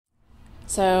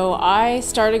So I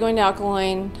started going to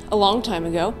Alkalign a long time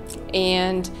ago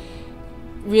and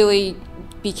really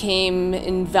became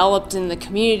enveloped in the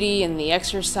community and the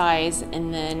exercise,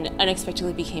 and then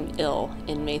unexpectedly became ill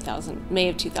in May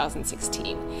of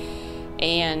 2016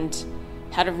 and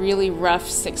had a really rough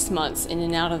 6 months in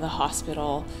and out of the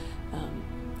hospital.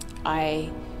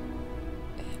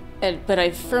 But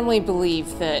I firmly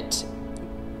believe that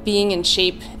being in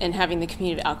shape and having the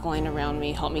community of Alkalign around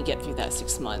me helped me get through that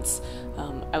 6 months.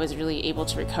 I was really able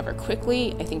to recover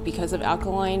quickly, I think because of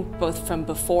Alkalign, both from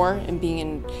before and being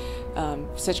in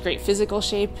such great physical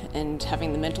shape and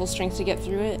having the mental strength to get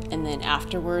through it, and then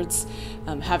afterwards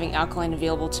having Alkalign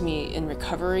available to me in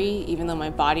recovery, even though my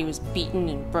body was beaten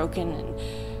and broken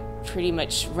and pretty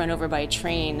much run over by a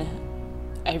train.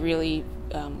 I really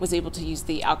was able to use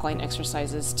the Alkalign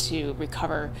exercises to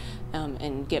recover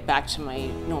and get back to my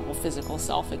normal physical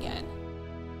self again.